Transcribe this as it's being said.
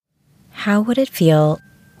How would it feel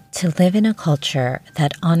to live in a culture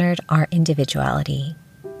that honored our individuality?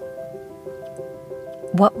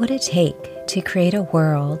 What would it take to create a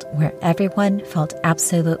world where everyone felt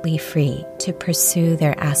absolutely free to pursue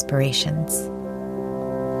their aspirations?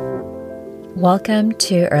 Welcome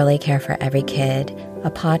to Early Care for Every Kid,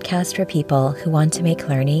 a podcast for people who want to make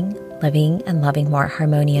learning, living, and loving more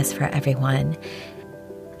harmonious for everyone.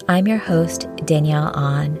 I'm your host, Danielle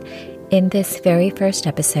Ahn. In this very first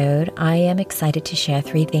episode, I am excited to share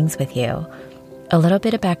 3 things with you. A little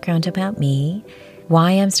bit of background about me,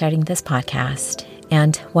 why I'm starting this podcast,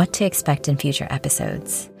 and what to expect in future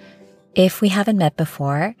episodes. If we haven't met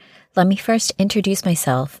before, let me first introduce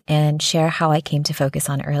myself and share how I came to focus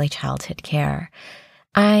on early childhood care.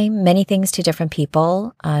 I'm many things to different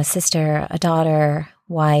people: a sister, a daughter,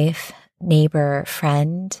 wife, neighbor,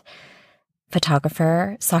 friend,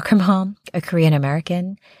 photographer, soccer mom, a Korean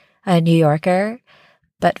American, a New Yorker.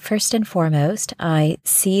 But first and foremost, I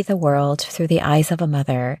see the world through the eyes of a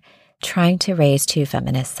mother trying to raise 2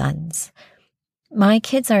 feminist sons. My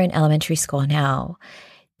kids are in elementary school now,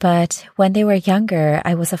 but when they were younger,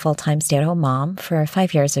 I was a full-time stay-at-home mom for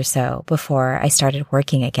 5 years or so before I started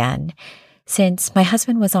working again. Since my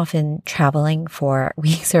husband was often traveling for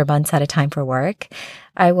weeks or months at a time for work,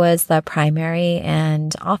 I was the primary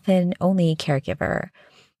and often only caregiver.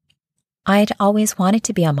 I'd always wanted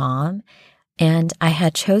to be a mom, and I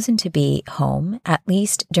had chosen to be home, at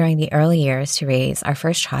least during the early years, to raise our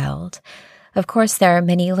first child. Of course, there are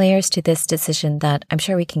many layers to this decision that I'm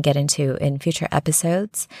sure we can get into in future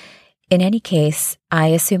episodes. In any case, I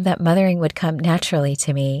assumed that mothering would come naturally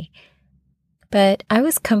to me. But I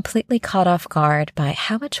was completely caught off guard by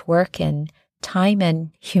how much work and time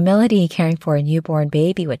and humility caring for a newborn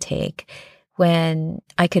baby would take when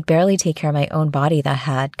I could barely take care of my own body that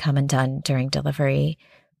had come undone during delivery.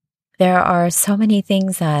 There are so many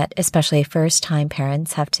things that especially first-time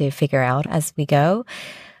parents have to figure out as we go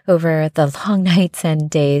over the long nights and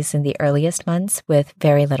days in the earliest months with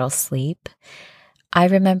very little sleep. I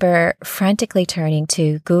remember frantically turning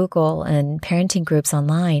to Google and parenting groups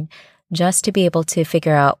online just to be able to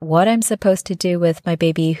figure out what I'm supposed to do with my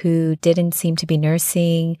baby who didn't seem to be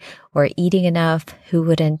nursing or eating enough, who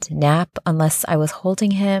wouldn't nap unless I was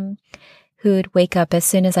holding him, who'd wake up as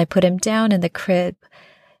soon as I put him down in the crib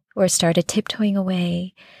or started tiptoeing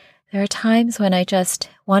away. There are times when I just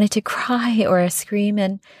wanted to cry or scream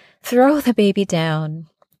and throw the baby down.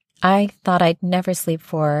 I thought I'd never sleep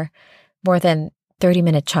for more than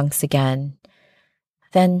 30-minute chunks again.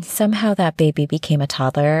 Then somehow that baby became a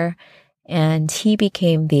toddler, and he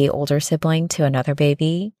became the older sibling to another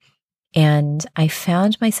baby. And I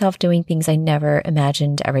found myself doing things I never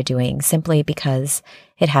imagined ever doing simply because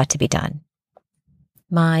it had to be done.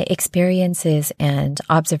 My experiences and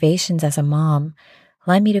observations as a mom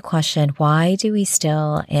led me to question, why do we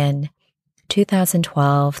still in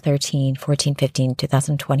 2012, 13, 14, 15,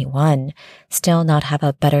 2021 still not have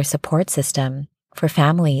a better support system for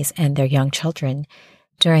families and their young children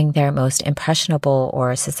during their most impressionable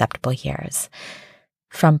or susceptible years,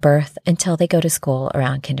 from birth until they go to school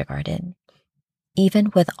around kindergarten?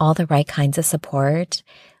 Even with all the right kinds of support,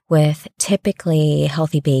 with typically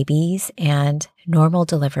healthy babies and normal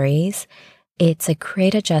deliveries, it's a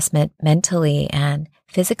great adjustment mentally and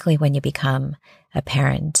physically when you become a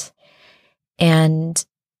parent. And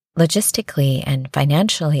logistically and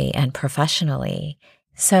financially and professionally.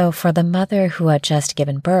 So for the mother who had just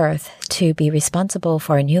given birth to be responsible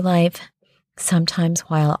for a new life, sometimes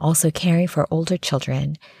while also caring for older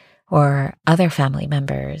children or other family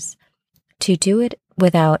members, to do it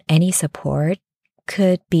without any support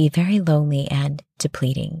could be very lonely and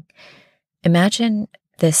depleting. Imagine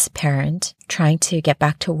this parent trying to get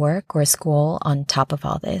back to work or school on top of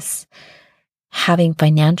all this, having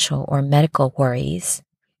financial or medical worries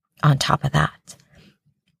on top of that.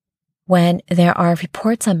 When there are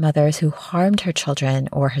reports on mothers who harmed her children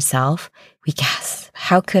or herself, we gasp,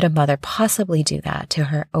 how could a mother possibly do that to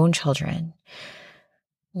her own children?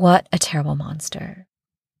 What a terrible monster.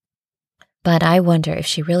 But I wonder if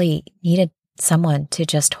she really needed someone to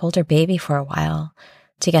just hold her baby for a while,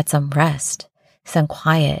 to get some rest, some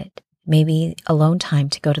quiet, maybe alone time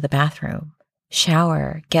to go to the bathroom,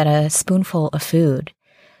 shower, get a spoonful of food,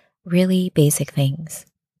 really basic things.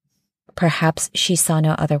 Perhaps she saw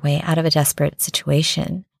no other way out of a desperate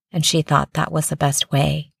situation, and she thought that was the best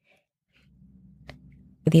way.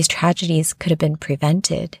 These tragedies could have been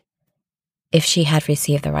prevented if she had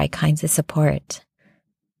received the right kinds of support.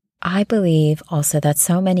 I believe also that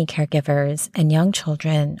so many caregivers and young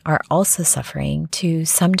children are also suffering to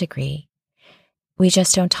some degree. We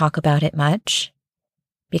just don't talk about it much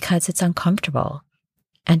because it's uncomfortable.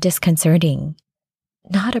 and disconcerting,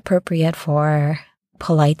 not appropriate for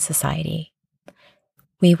polite society.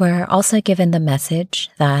 We were also given the message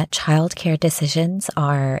that childcare decisions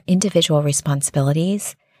are individual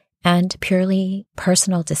responsibilities and purely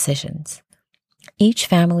personal decisions. Each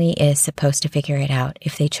family is supposed to figure it out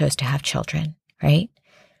if they chose to have children, right?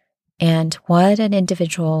 And what an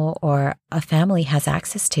individual or a family has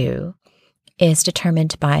access to is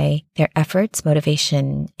determined by their efforts,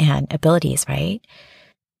 motivation, and abilities, right?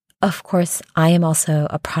 Of course, I am also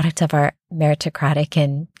a product of our meritocratic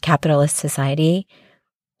and capitalist society,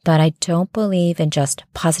 but I don't believe in just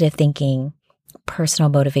positive thinking, personal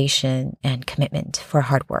motivation, and commitment for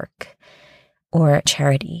hard work or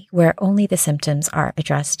charity, where only the symptoms are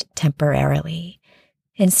addressed temporarily.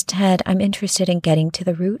 Instead, I'm interested in getting to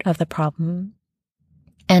the root of the problem.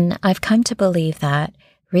 And I've come to believe that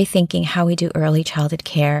rethinking how we do early childhood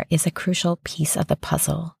care is a crucial piece of the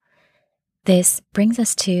puzzle. This brings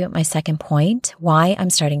us to my second point, why I'm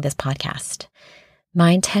starting this podcast.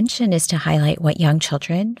 My intention is to highlight what young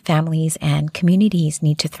children, families, and communities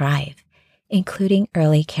need to thrive, including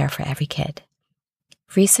early care for every kid.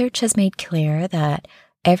 Research has made clear that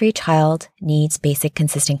every child needs basic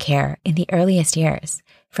consistent care in the earliest years,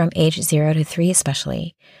 from age 0 to 3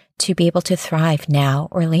 especially, to be able to thrive now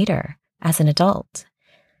or later as an adult.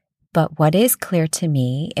 But what is clear to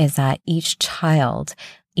me is that each child,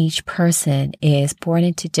 each person is born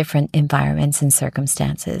into different environments and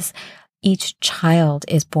circumstances. Each child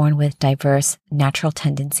is born with diverse natural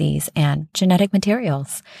tendencies and genetic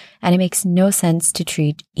materials, and it makes no sense to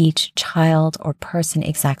treat each child or person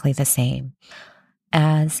exactly the same.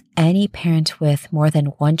 As any parent with more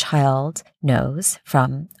than one child knows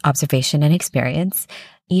from observation and experience,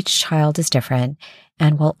 each child is different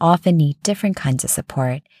and will often need different kinds of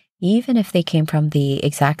support, even if they came from the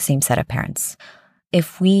exact same set of parents.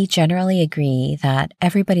 If we generally agree that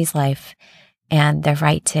everybody's life and their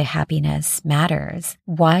right to happiness matters,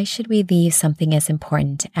 why should we leave something as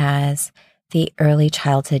important as the early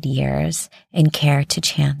childhood years in care to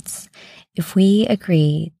chance? If we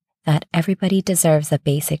agree that everybody deserves the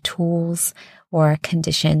basic tools or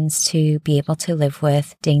conditions to be able to live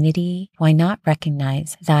with dignity, why not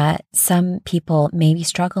recognize that some people may be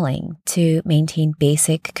struggling to maintain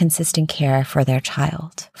basic, consistent care for their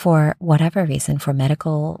child for whatever reason, for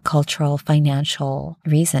medical, cultural, financial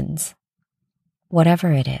reasons,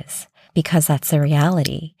 whatever it is, because that's the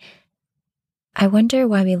reality. I wonder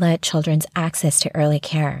why we let children's access to early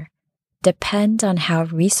care depend on how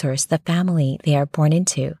resourced the family they are born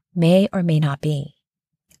into may or may not be.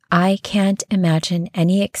 I can't imagine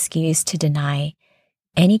any excuse to deny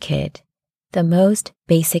any kid the most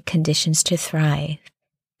basic conditions to thrive,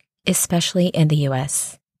 especially in the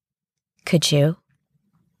US. Could you?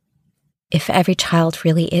 If every child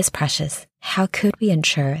really is precious, how could we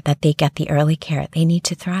ensure that they get the early care they need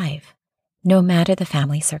to thrive, no matter the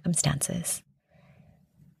family circumstances?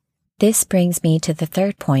 This brings me to the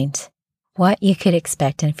third point, what you could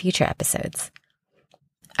expect in future episodes.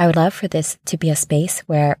 I would love for this to be a space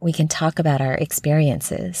where we can talk about our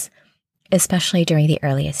experiences, especially during the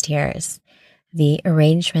earliest years, the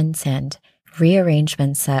arrangements and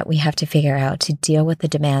rearrangements that we have to figure out to deal with the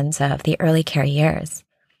demands of the early care years.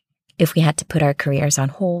 If we had to put our careers on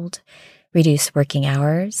hold, reduce working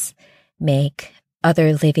hours, make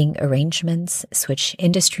other living arrangements, switch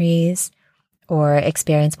industries, or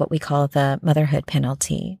experience what we call the motherhood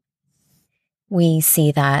penalty. We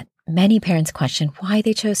see that many parents question why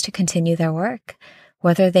they chose to continue their work,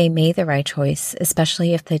 whether they made the right choice,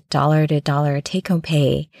 especially if the dollar-to-dollar take-home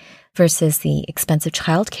pay versus the expensive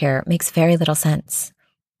childcare makes very little sense,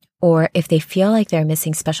 or if they feel like they're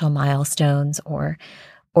missing special milestones or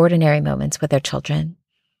ordinary moments with their children.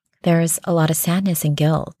 There's a lot of sadness and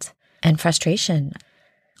guilt and frustration.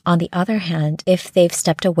 On the other hand, if they've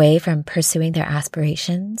stepped away from pursuing their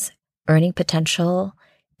aspirations, earning potential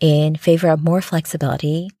in favor of more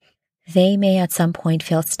flexibility, they may at some point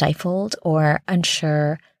feel stifled or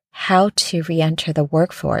unsure how to re-enter the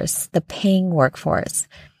workforce, the paying workforce,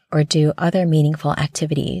 or do other meaningful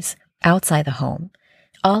activities outside the home.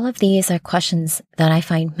 All of these are questions that I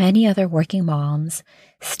find many other working moms,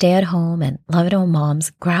 stay-at-home and love-at-home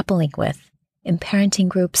moms grappling with in parenting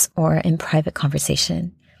groups or in private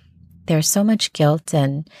conversation. There's so much guilt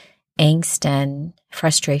and angst and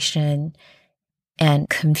frustration and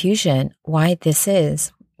confusion why this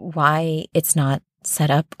is, why it's not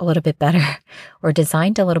set up a little bit better or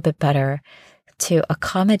designed a little bit better to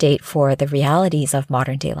accommodate for the realities of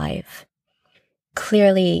modern day life.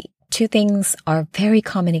 Clearly, two things are very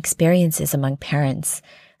common experiences among parents,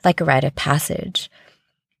 like a rite of passage.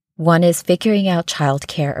 One is figuring out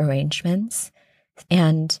childcare arrangements.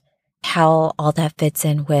 and how all that fits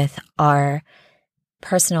in with our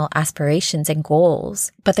personal aspirations and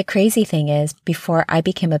goals. But the crazy thing is, before I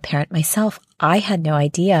became a parent myself, I had no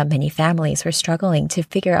idea many families were struggling to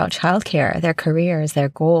figure out childcare, their careers, their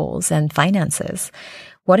goals, and finances.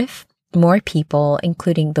 What if more people,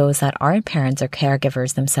 including those that aren't parents or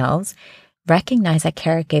caregivers themselves, recognize that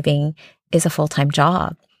caregiving is a full-time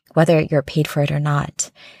job, whether you're paid for it or not,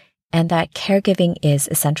 and that caregiving is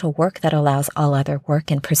essential work that allows all other work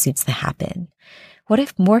and pursuits to happen? What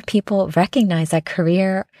if more people recognize that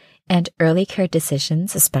career and early care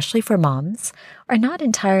decisions, especially for moms, are not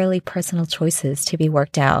entirely personal choices to be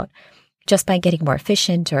worked out just by getting more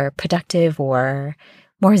efficient or productive or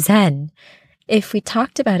more zen? If we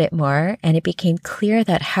talked about it more and it became clear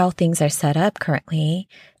that how things are set up currently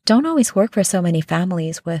don't always work for so many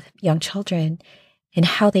families with young children and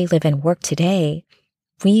how they live and work today,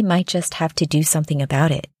 we might just have to do something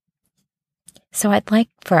about it. So I'd like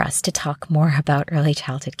for us to talk more about early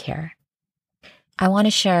childhood care. I want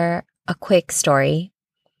to share a quick story.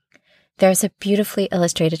 There's a beautifully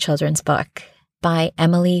illustrated children's book by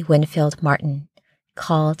Emily Winfield Martin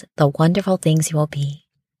called The Wonderful Things You Will Be.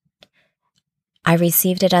 I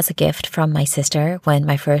received it as a gift from my sister when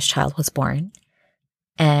my first child was born.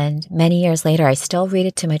 And many years later, I still read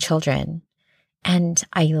it to my children. And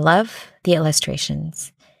I love the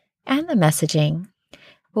illustrations and the messaging.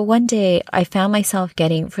 But one day I found myself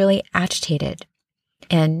getting really agitated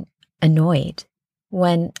and annoyed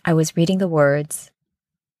when I was reading the words,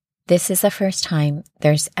 "This is the first time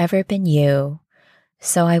there's ever been you,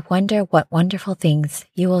 so I wonder what wonderful things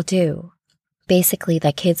you will do." Basically,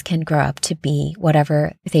 that kids can grow up to be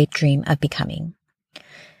whatever they dream of becoming.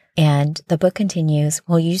 And the book continues,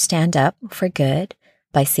 "Will you stand up for good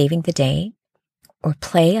by saving the day, or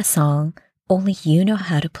play a song only you know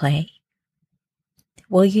how to play?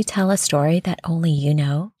 Will you tell a story that only you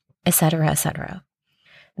know?" Etc., etc.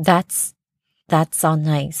 That's all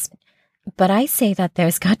nice. But I say that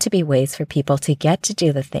there's got to be ways for people to get to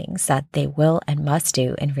do the things that they will and must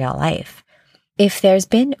do in real life. If there's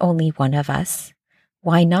been only one of us,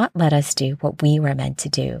 why not let us do what we were meant to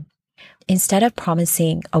do? Instead of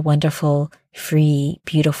promising a wonderful, free,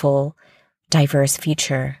 beautiful, diverse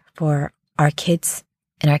future for our kids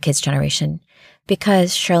and our kids' generation,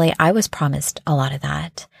 because surely I was promised a lot of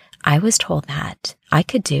that. I was told that I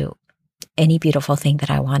could do any beautiful thing that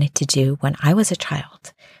I wanted to do when I was a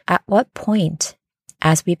child. At what point,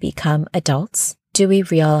 as we become adults, do we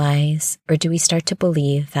realize or do we start to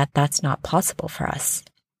believe that that's not possible for us?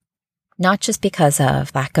 Not just because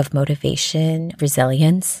of lack of motivation,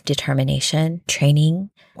 resilience, determination,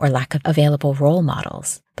 training, or lack of available role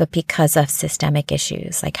models, but because of systemic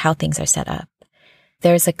issues like how things are set up.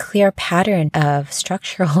 There's a clear pattern of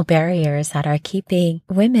structural barriers that are keeping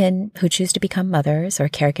women who choose to become mothers or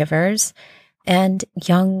caregivers and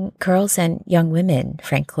young girls and young women,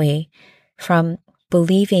 frankly, from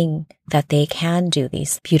believing that they can do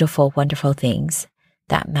these beautiful, wonderful things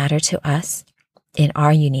that matter to us in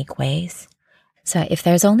our unique ways. So if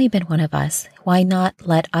there's only been one of us, why not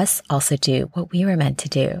let us also do what we were meant to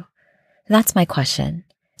do? That's my question.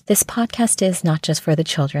 This podcast is not just for the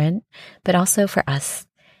children, but also for us.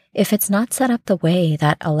 If it's not set up the way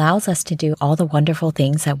that allows us to do all the wonderful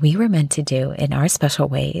things that we were meant to do in our special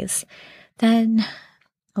ways, then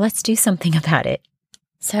let's do something about it.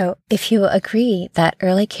 So if you agree that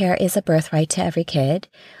early care is a birthright to every kid,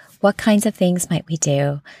 what kinds of things might we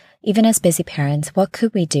do? Even as busy parents, what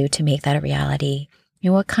could we do to make that a reality?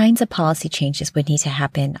 And what kinds of policy changes would need to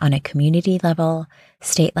happen on a community level,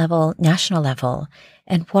 state level, national level?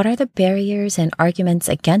 And what are the barriers and arguments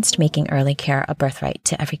against making early care a birthright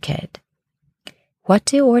to every kid? What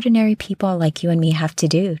do ordinary people like you and me have to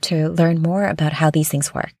do to learn more about how these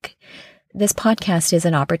things work? This podcast is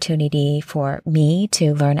an opportunity for me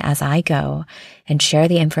to learn as I go and share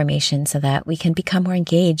the information so that we can become more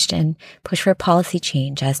engaged and push for policy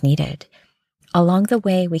change as needed. Along the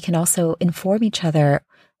way, we can also inform each other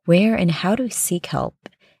where and how to seek help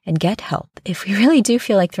and get help if we really do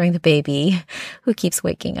feel like throwing the baby who keeps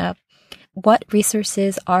waking up. What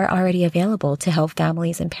resources are already available to help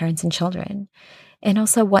families and parents and children? And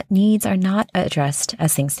also what needs are not addressed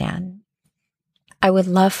as things stand? I would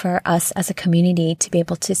love for us as a community to be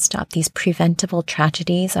able to stop these preventable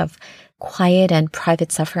tragedies of quiet and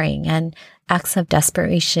private suffering and acts of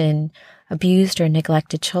desperation, abused or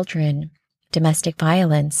neglected children, domestic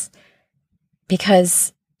violence,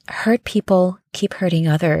 because hurt people keep hurting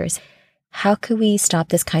others. How could we stop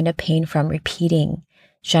this kind of pain from repeating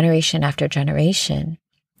generation after generation?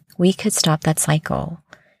 We could stop that cycle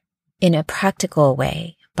in a practical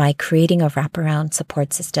way by creating a wraparound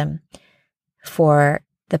support system for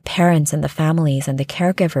the parents and the families and the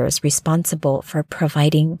caregivers responsible for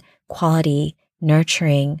providing quality,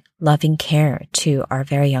 nurturing, loving care to our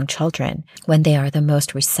very young children when they are the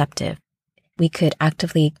most receptive. We could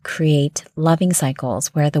actively create loving cycles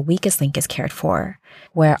where the weakest link is cared for,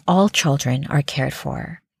 where all children are cared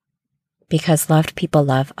for, because loved people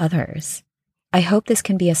love others. I hope this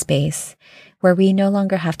can be a space where we no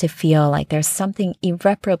longer have to feel like there's something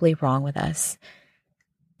irreparably wrong with us,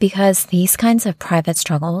 because these kinds of private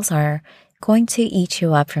struggles are going to eat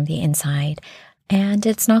you up from the inside, and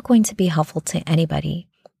it's not going to be helpful to anybody.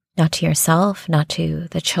 Not to yourself, not to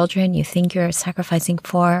the children you think you're sacrificing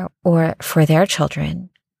for, or for their children.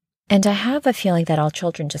 And I have a feeling that all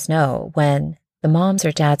children just know when the moms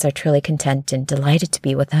or dads are truly content and delighted to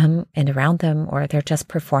be with them and around them, or they're just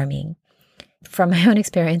performing. From my own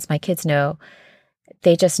experience, my kids know,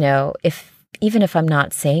 they just know even if I'm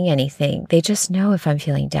not saying anything, they just know if I'm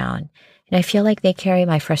feeling down. And I feel like they carry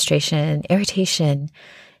my frustration, irritation,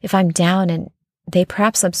 if I'm down, and they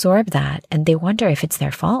perhaps absorb that and they wonder if it's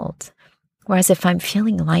their fault. Whereas if I'm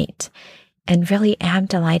feeling light and really am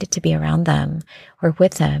delighted to be around them or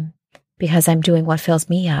with them because I'm doing what fills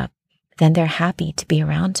me up, then they're happy to be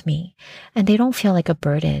around me and they don't feel like a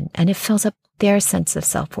burden, and it fills up their sense of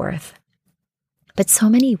self-worth. But so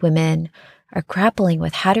many women are grappling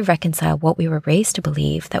with how to reconcile what we were raised to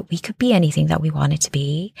believe, that we could be anything that we wanted to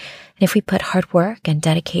be. And if we put hard work and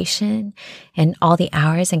dedication and all the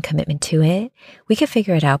hours and commitment to it, we could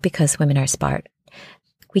figure it out because women are smart.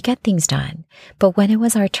 We get things done. But when it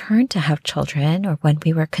was our turn to have children, or when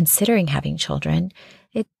we were considering having children,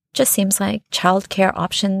 it just seems like childcare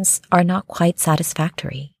options are not quite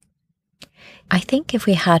satisfactory. I think if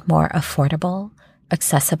we had more affordable,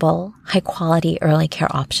 accessible, high-quality early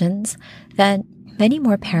care options, then many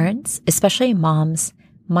more parents, especially moms,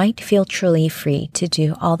 might feel truly free to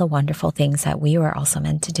do all the wonderful things that we were also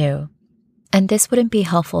meant to do. And this wouldn't be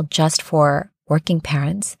helpful just for working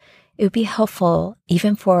parents. It would be helpful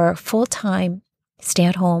even for full-time,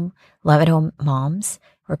 stay-at-home, love-at-home moms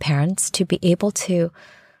or parents to be able to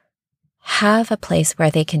have a place where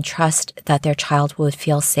they can trust that their child would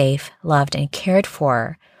feel safe, loved, and cared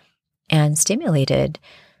for and stimulated,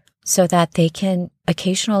 so that they can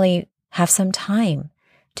occasionally have some time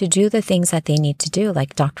to do the things that they need to do,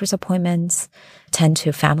 like doctor's appointments, tend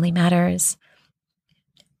to family matters,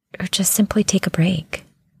 or just simply take a break.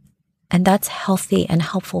 And that's healthy and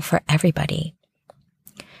helpful for everybody.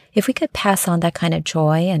 If we could pass on that kind of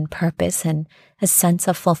joy and purpose and a sense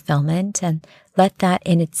of fulfillment, and let that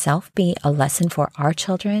in itself be a lesson for our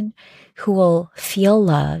children, who will feel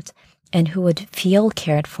loved and who would feel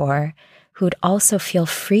cared for, who would also feel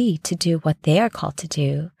free to do what they are called to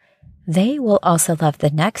do, they will also love the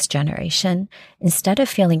next generation instead of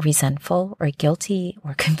feeling resentful or guilty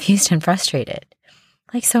or confused and frustrated,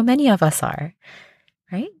 like so many of us are,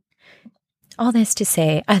 right? All this to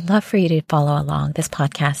say, I'd love for you to follow along this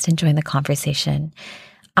podcast and join the conversation.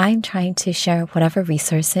 I'm trying to share whatever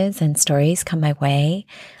resources and stories come my way.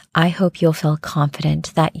 I hope you'll feel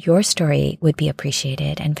confident that your story would be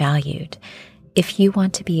appreciated and valued. If you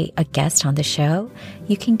want to be a guest on the show,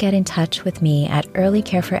 you can get in touch with me at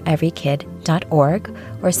earlycareforeverykid.org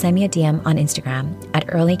or send me a DM on Instagram at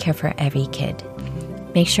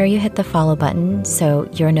earlycareforeverykid. Make sure you hit the follow button so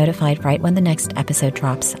you're notified right when the next episode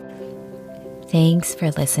drops. Thanks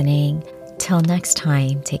for listening. Till next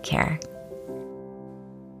time, take care.